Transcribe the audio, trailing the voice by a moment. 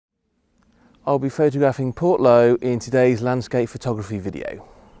I'll be photographing Portloe in today's landscape photography video.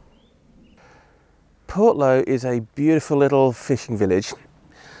 Portloe is a beautiful little fishing village,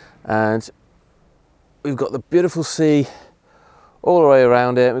 and we've got the beautiful sea all the way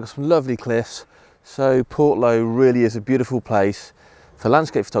around it. We've got some lovely cliffs, so Portloe really is a beautiful place for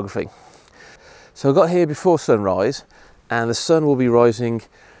landscape photography. So I got here before sunrise, and the sun will be rising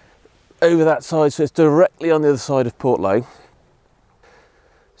over that side, so it's directly on the other side of Portloe.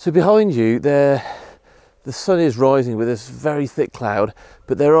 So behind you there, the sun is rising with this very thick cloud,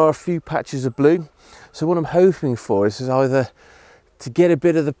 but there are a few patches of blue. So what I'm hoping for is either to get a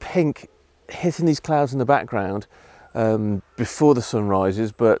bit of the pink hitting these clouds in the background before the sun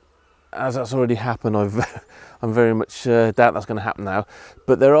rises, but as that's already happened, I'm very much doubt that's going to happen now.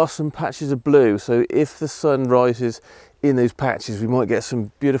 But there are some patches of blue, so if the sun rises in those patches, we might get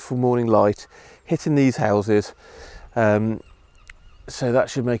some beautiful morning light hitting these houses. So that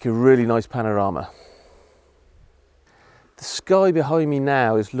should make a really nice panorama. The sky behind me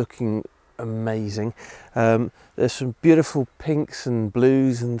now is looking amazing. There's some beautiful pinks and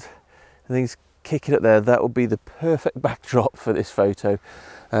blues and things kicking up there. That will be the perfect backdrop for this photo.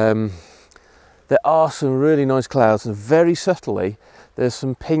 There are some really nice clouds, and very subtly there's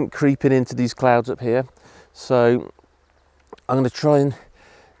some pink creeping into these clouds up here. So I'm going to try and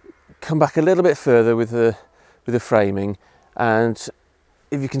come back a little bit further with the framing, and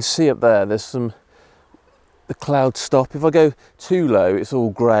if you can see up there, there's the clouds stop. If I go too low, it's all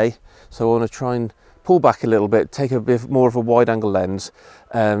grey, so I want to try and pull back a little bit, take a bit more of a wide angle lens,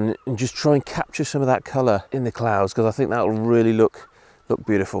 and just try and capture some of that colour in the clouds, because I think that will really look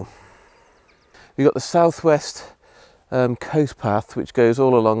beautiful. We've got the southwest coast path, which goes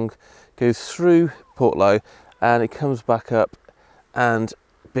all along, goes through Portloe, and it comes back up and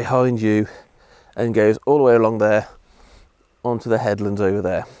behind you and goes all the way along there onto the headlands over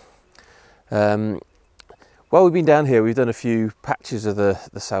there. While we've been down here, we've done a few patches of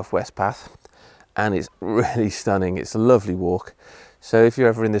the southwest path, and it's really stunning. It's a lovely walk, so if you're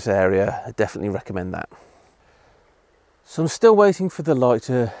ever in this area, I definitely recommend that. So I'm still waiting for the light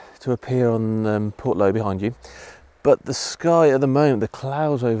to appear on Portloe behind you, but the sky at the moment, the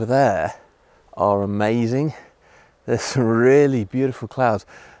clouds over there are amazing. There's some really beautiful clouds,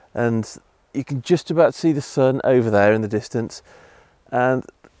 and you can just about see the sun over there in the distance, and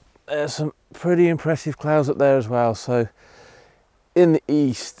there's some pretty impressive clouds up there as well. So in the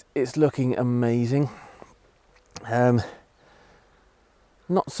east it's looking amazing. Not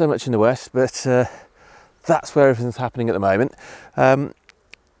so much in the west, but that's where everything's happening at the moment.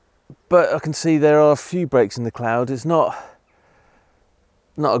 But I can see there are a few breaks in the cloud. It's not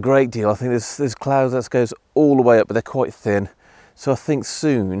a great deal. I think there's clouds that goes all the way up, but they're quite thin. So I think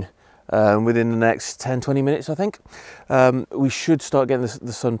soon, within the next 10-20 minutes, I think, we should start getting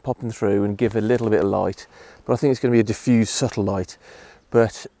the sun popping through and give a little bit of light. But I think it's going to be a diffused, subtle light.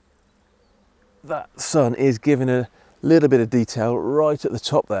 But that sun is giving a little bit of detail right at the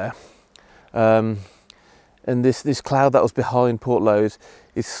top there. And this cloud that was behind Portloe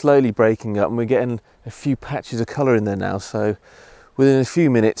is slowly breaking up, and we're getting a few patches of colour in there now. So within a few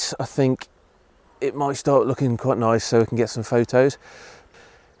minutes, I think it might start looking quite nice, so we can get some photos.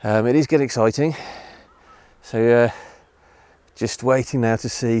 It is getting exciting, so just waiting now to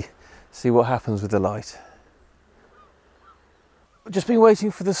see what happens with the light. I've just been waiting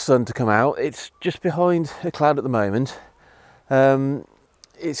for the sun to come out. It's just behind a cloud at the moment.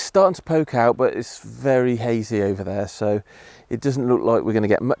 It's starting to poke out, but it's very hazy over there, so it doesn't look like we're going to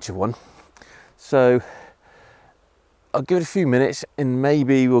get much of one. So I'll give it a few minutes and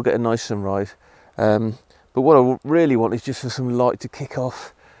maybe we'll get a nice sunrise. But what I really want is just for some light to kick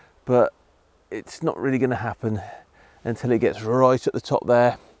off, but it's not really going to happen until it gets right at the top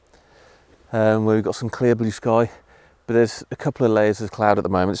there, where we've got some clear blue sky. But there's a couple of layers of cloud at the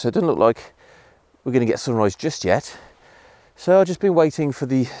moment, so it doesn't look like we're going to get sunrise just yet. So I've just been waiting for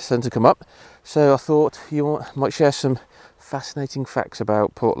the sun to come up, so I thought might share some fascinating facts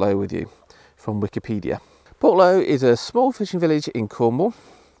about Portloe with you from Wikipedia. Portloe is a small fishing village in Cornwall,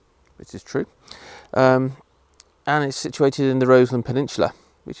 which is true, and it's situated in the Rodelink Peninsula,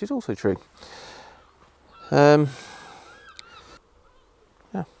 which is also true. Yeah.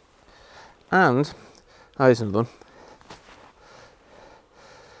 And here's another one.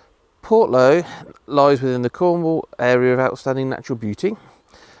 Portloe lies within the Cornwall area of outstanding natural beauty.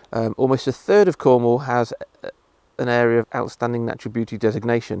 Almost a third of Cornwall has an area of outstanding natural beauty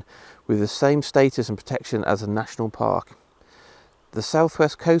designation with the same status and protection as a national park. The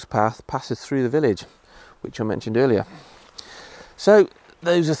southwest coast path passes through the village, which I mentioned earlier. So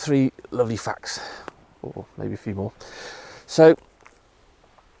those are 3 lovely facts, or maybe a few more. So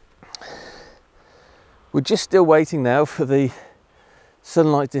We're just still waiting now for the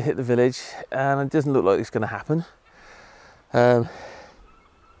sunlight to hit the village, and it doesn't look like it's going to happen. But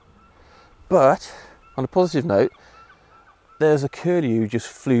on a positive note, there's a curlew who just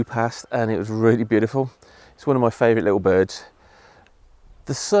flew past, and it was really beautiful. It's one of my favourite little birds.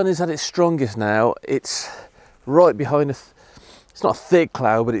 The sun is at its strongest now. It's right behind us. It's not a thick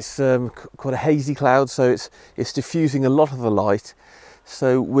cloud, but it's quite a hazy cloud, so it's diffusing a lot of the light.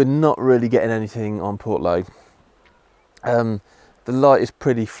 So we're not really getting anything on Portloe. The light is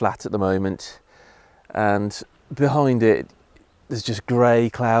pretty flat at the moment, and behind it there's just grey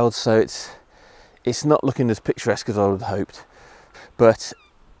clouds, so it's not looking as picturesque as I would have hoped. But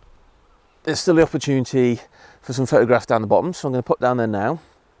there's still the opportunity for some photographs down the bottom, so I'm going to put down there now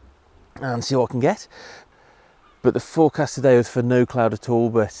and see what I can get. But the forecast today was for no cloud at all,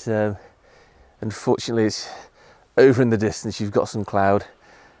 but unfortunately it's over in the distance. You've got some cloud,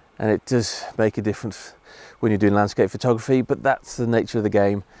 and it does make a difference when you're doing landscape photography, but that's the nature of the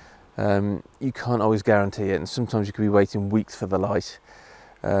game. You can't always guarantee it, and sometimes you could be waiting weeks for the light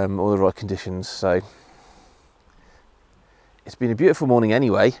or the right conditions. So it's been a beautiful morning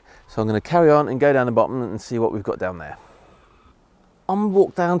anyway, so I'm going to carry on and go down the bottom and see what we've got down there. On the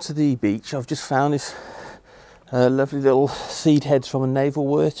walk down to the beach, I've just found this lovely little seed heads from a navel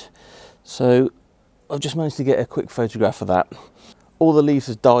wort, so I've just managed to get a quick photograph of that. All the leaves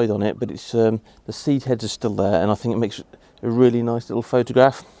have died on it, but it's the seed heads are still there, and I think it makes a really nice little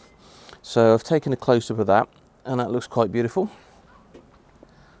photograph. So I've taken a close-up of that, and that looks quite beautiful.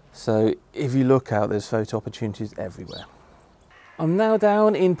 So if you look out, there's photo opportunities everywhere. I'm now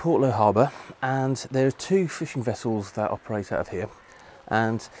down in Portloe Harbour, and there are two fishing vessels that operate out of here,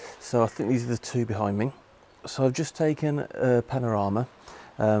 and so I think these are the two behind me. So I've just taken a panorama,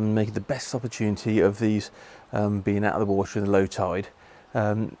 making the best opportunity of these being out of the water in the low tide.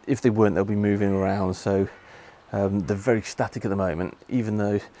 If they weren't, they'll be moving around, so they're very static at the moment, even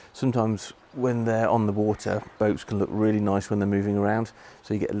though sometimes when they're on the water, boats can look really nice when they're moving around,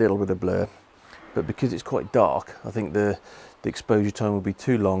 so you get a little bit of blur. But because it's quite dark, I think the exposure time will be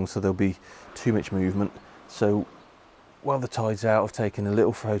too long, so there'll be too much movement. So while the tide's out, I've taken a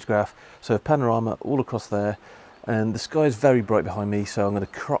little photograph, so a panorama all across there, and the sky is very bright behind me, so I'm going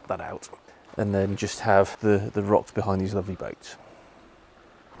to crop that out and then just have the rocks behind these lovely boats.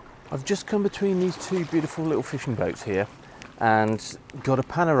 I've just come between these two beautiful little fishing boats here and got a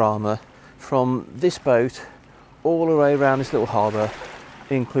panorama from this boat all the way around this little harbour,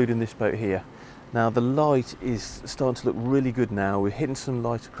 including this boat here. Now the light is starting to look really good now. We're hitting some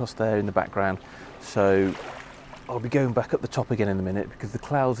light across there in the background, so I'll be going back up the top again in a minute because the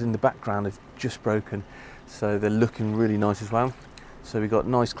clouds in the background have just broken, so they're looking really nice as well. So we've got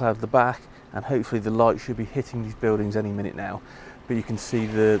nice cloud at the back, and hopefully the light should be hitting these buildings any minute now. But you can see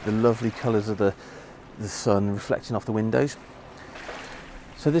the lovely colours of the sun reflecting off the windows.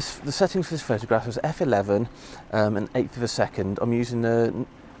 So the settings for this photograph is f11 an eighth of a second. I'm using a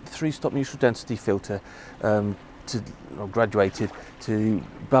 3-stop neutral density filter graduated to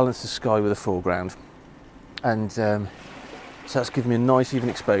balance the sky with the foreground, and so that's given me a nice even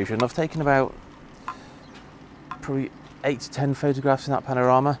exposure. And I've taken about probably 8 to 10 photographs in that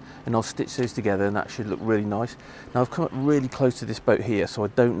panorama, and I'll stitch those together, and that should look really nice. Now I've come up really close to this boat here, so I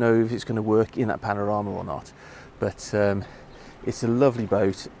don't know if it's going to work in that panorama or not, but it's a lovely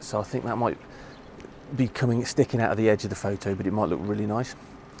boat, so I think that might be sticking out of the edge of the photo, but it might look really nice.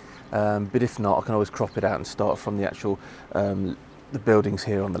 But if not, I can always crop it out and start from the actual the buildings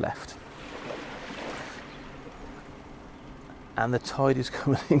here on the left. And the tide is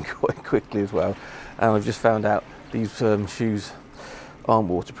coming in quite quickly as well, and I've just found out these shoes aren't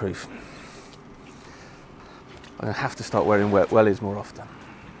waterproof. I'm going to have to start wearing wellies more often.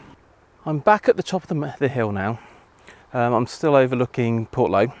 I'm back at the top of the hill now. I'm still overlooking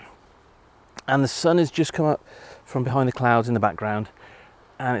Portloe, and the sun has just come up from behind the clouds in the background,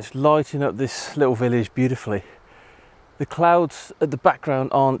 and it's lighting up this little village beautifully. The clouds at the background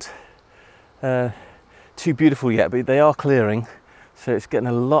aren't too beautiful yet, but they are clearing, so it's getting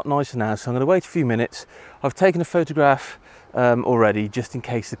a lot nicer now. So I'm going to wait a few minutes. I've taken a photograph already, just in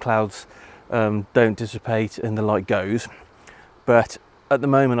case the clouds don't dissipate and the light goes, but at the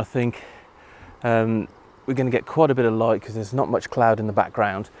moment I think we're going to get quite a bit of light because there's not much cloud in the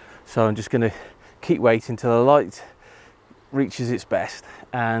background. So I'm just going to keep waiting until the light reaches its best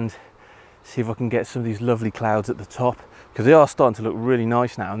and see if I can get some of these lovely clouds at the top, because they are starting to look really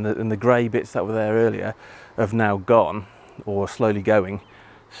nice now, and the grey bits that were there earlier have now gone or are slowly going.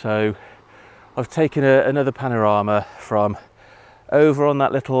 So I've taken another panorama from over on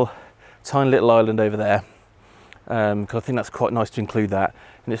that tiny little island over there, because I think that's quite nice to include that.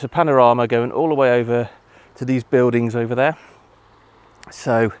 And it's a panorama going all the way over to these buildings over there.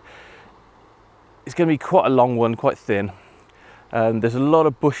 So it's going to be quite a long one, quite thin. There's a lot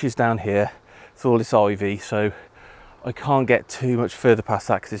of bushes down here with all this ivy, so I can't get too much further past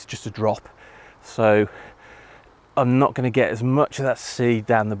that because it's just a drop. So I'm not going to get as much of that sea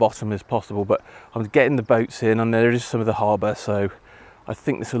down the bottom as possible, but I'm getting the boats in, and there is some of the harbour, so I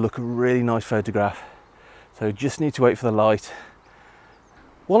think this will look a really nice photograph. So just need to wait for the light.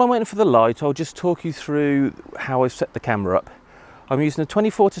 While I'm waiting for the light, I'll just talk you through how I've set the camera up. I'm using a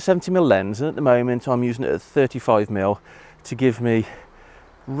 24 to 70mm lens, and at the moment I'm using it at 35mm to give me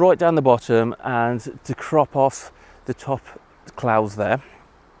right down the bottom and to crop off the top clouds there.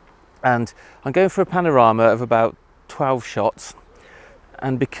 And I'm going for a panorama of about 12 shots,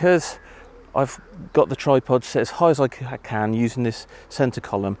 and because I've got the tripod set as high as I can using this center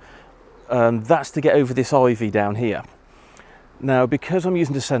column, that's to get over this ivy down here. Now, because I'm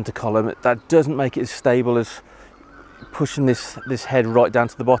using the center column, that doesn't make it as stable as pushing this head right down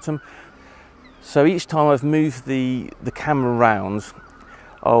to the bottom. So each time I've moved the camera around,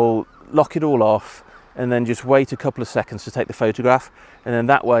 I'll lock it all off and then just wait a couple of seconds to take the photograph, and then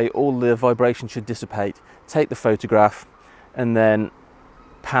that way all the vibration should dissipate. Take the photograph and then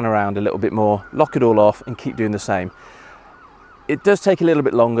pan around a little bit more, lock it all off and keep doing the same. It does take a little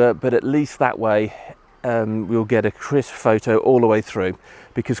bit longer, but at least that way we'll get a crisp photo all the way through,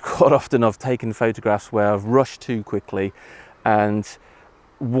 because quite often I've taken photographs where I've rushed too quickly and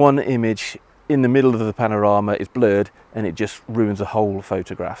one image in the middle of the panorama is blurred and it just ruins a whole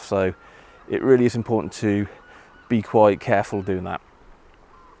photograph. So it really is important to be quite careful doing that.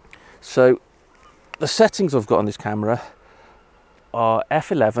 So the settings I've got on this camera are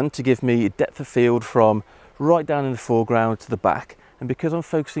f11 to give me depth of field from right down in the foreground to the back, and because I'm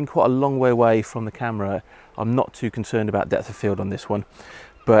focusing quite a long way away from the camera, I'm not too concerned about depth of field on this one,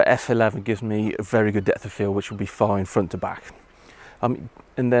 but f11 gives me a very good depth of field, which will be fine front to back. And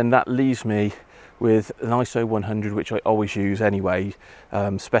then that leaves me with an ISO 100, which I always use anyway,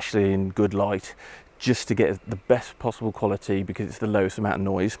 especially in good light, just to get the best possible quality because it's the lowest amount of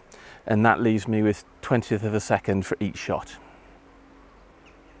noise, and that leaves me with 20th of a second for each shot.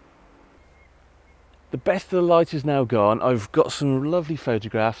 The best of the light is now gone. I've got some lovely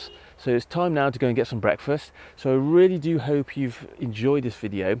photographs, so it's time now to go and get some breakfast. So I really do hope you've enjoyed this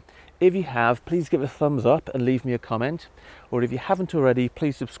video. If you have, please give it a thumbs up and leave me a comment, or if you haven't already,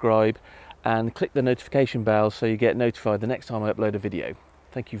 please subscribe and click the notification bell so you get notified the next time I upload a video.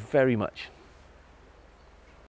 Thank you very much.